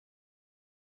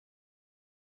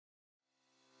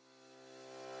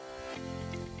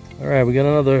All right, we got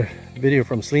another video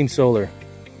from Sleem Solar.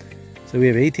 So we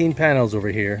have 18 panels over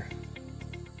here,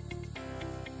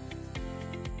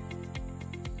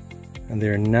 and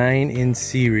there are 9 in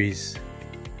series,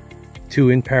 2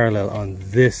 in parallel on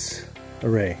this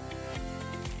array.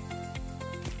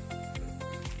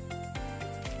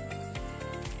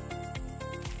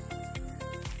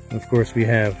 And of course we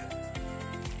have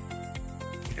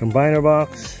the combiner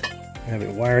box, we have it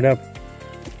wired up,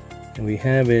 and we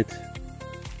have it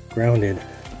grounded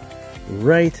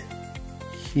right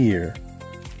here,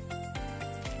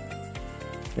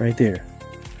 right there.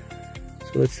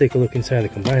 So let's take a look inside the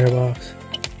combiner box.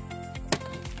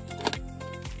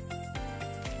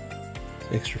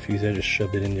 It's extra fuse, I just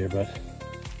shoved it in there, but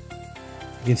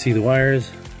you can see the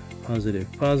wires, positive,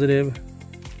 positive,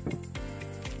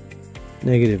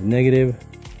 negative, negative,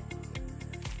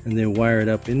 and they're wired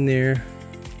up in there,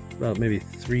 about maybe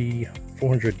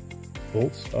 400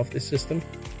 volts off this system.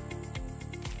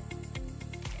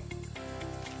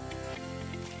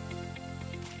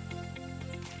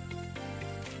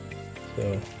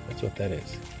 So that's what that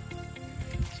is.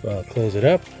 So I'll close it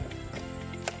up.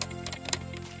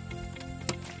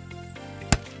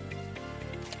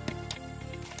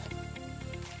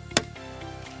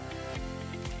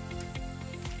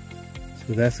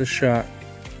 So that's a shot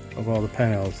of all the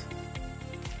panels.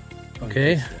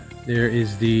 Okay, there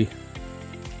is the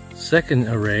second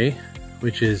array,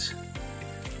 which is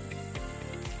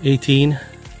 18,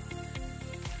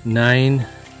 9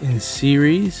 in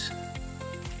series,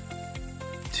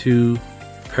 2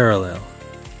 parallel.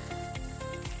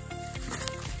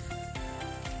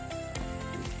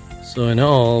 So in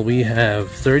all we have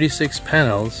 36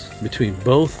 panels between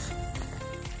both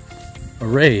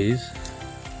arrays,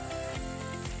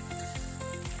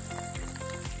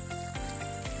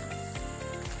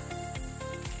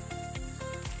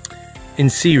 in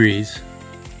series.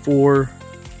 4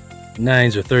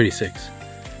 9s are 36.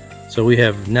 So we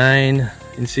have 9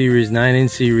 in series, 9 in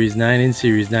series, 9 in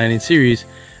series, 9 in series,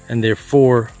 and they're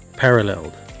 4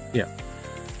 paralleled. Yeah,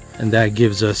 and that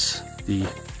gives us the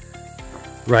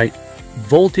right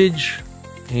voltage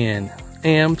and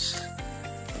amps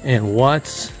and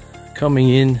watts coming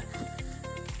in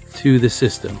to the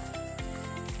system.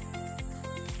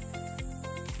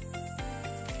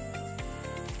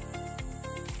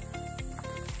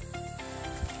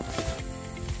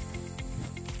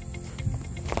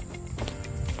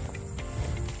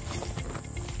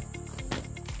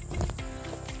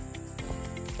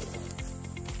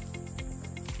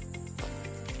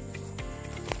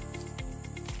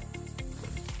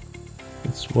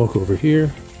 Let's walk over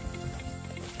here.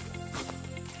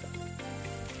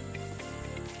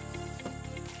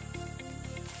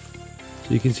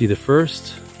 So you can see the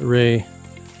first array,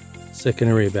 second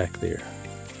array back there.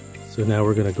 So now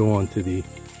we're going to go on to the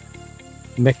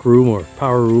mech room or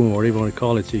power room or whatever you want to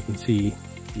call it, so you can see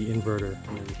the inverter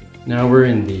and everything. Now we're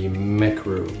in the mech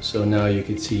room. So now you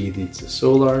can see it's a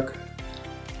Sol Ark.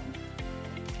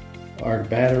 Arc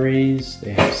batteries,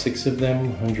 they have 6 of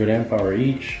them, 100 amp hour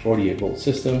each, 48 volt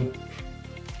system.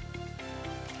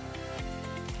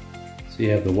 So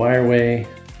you have the wireway.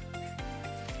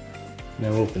 Now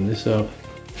open this up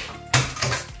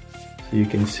so you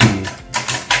can see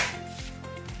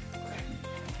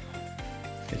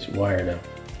it's wired up.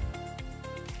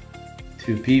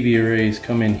 2 PV arrays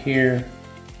come in here.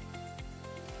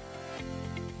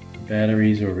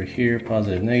 Batteries over here,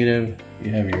 positive, negative.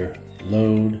 You have your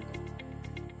load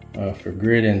for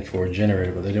grid and for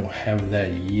generator, but they don't have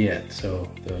that yet. So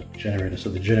the generator is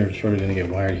probably going to get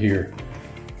wired here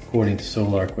according to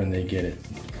Sol Ark when they get it.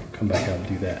 Come back out and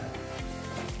do that.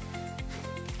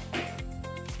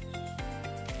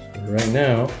 So right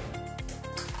now,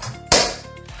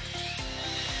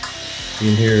 you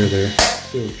can hear they're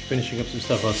still finishing up some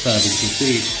stuff outside, but you can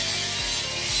see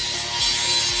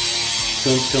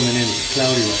sun's coming in. It's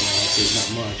cloudy right now, so there's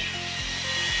not much.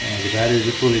 The batteries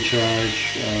are fully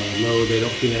charged. Low, they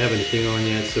don't really have anything on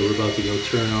yet, so we're about to go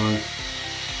turn on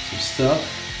some stuff.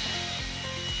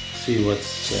 See what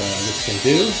this can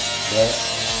do. But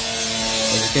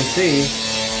as you can see,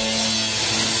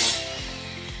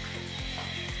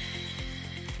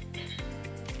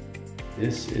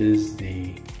 this is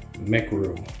the mech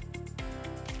room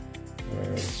where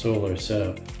the solar is set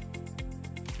up,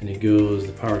 and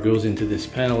the power goes into this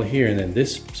panel here, and then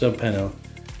this sub panel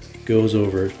goes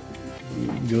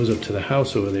up to the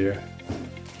house over there.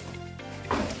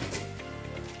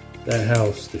 That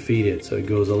house to feed it, so it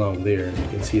goes along there, and you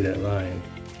can see that line.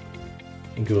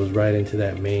 It goes right into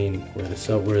that main where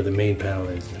the main panel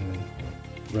is, and then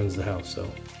runs the house. So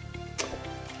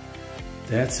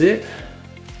that's it.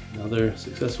 Another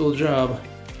successful job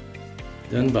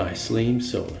done by Sleem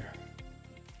Solar.